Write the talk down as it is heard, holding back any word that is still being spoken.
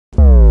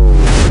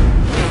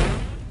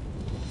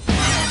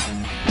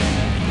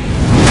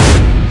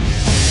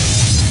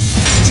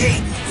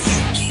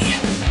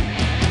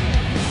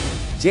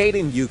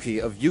Jaden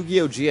Yuki of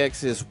Yu-Gi-Oh!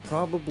 GX is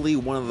probably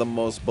one of the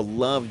most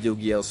beloved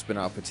Yu-Gi-Oh!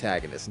 Spin-off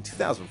protagonists. In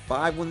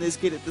 2005, when this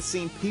kid hit the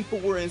scene, people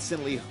were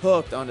instantly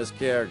hooked on his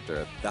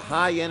character. The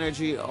high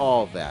energy,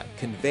 all that,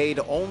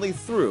 conveyed only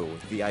through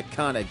the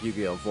iconic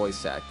Yu-Gi-Oh!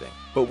 Voice acting.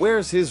 But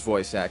where's his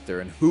voice actor,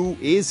 and who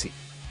is he?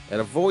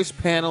 At a voice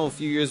panel a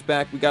few years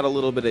back, we got a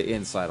little bit of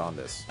insight on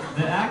this.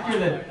 The actor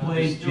that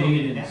played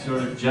Jaden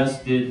sort of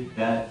just did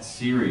that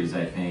series,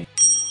 I think.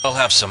 I'll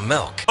have some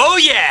milk. Oh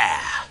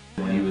yeah!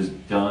 When he was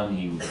done,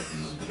 he was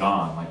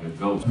gone like a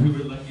ghost. We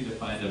were lucky to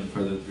find him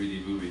for the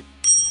 3D movie.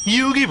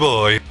 Yugi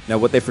boy. Now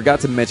what they forgot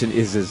to mention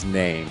is his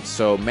name.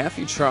 So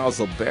Matthew Charles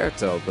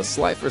Labyorteaux, the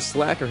Slifer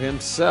Slacker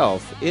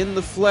himself, in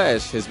the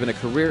flesh, has been a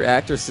career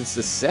actor since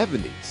the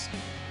 70s.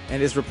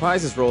 And has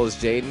reprised his role as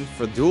Jaden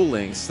for Duel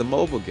Links, the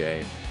mobile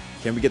game.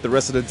 Can we get the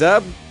rest of the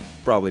dub?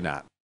 Probably not.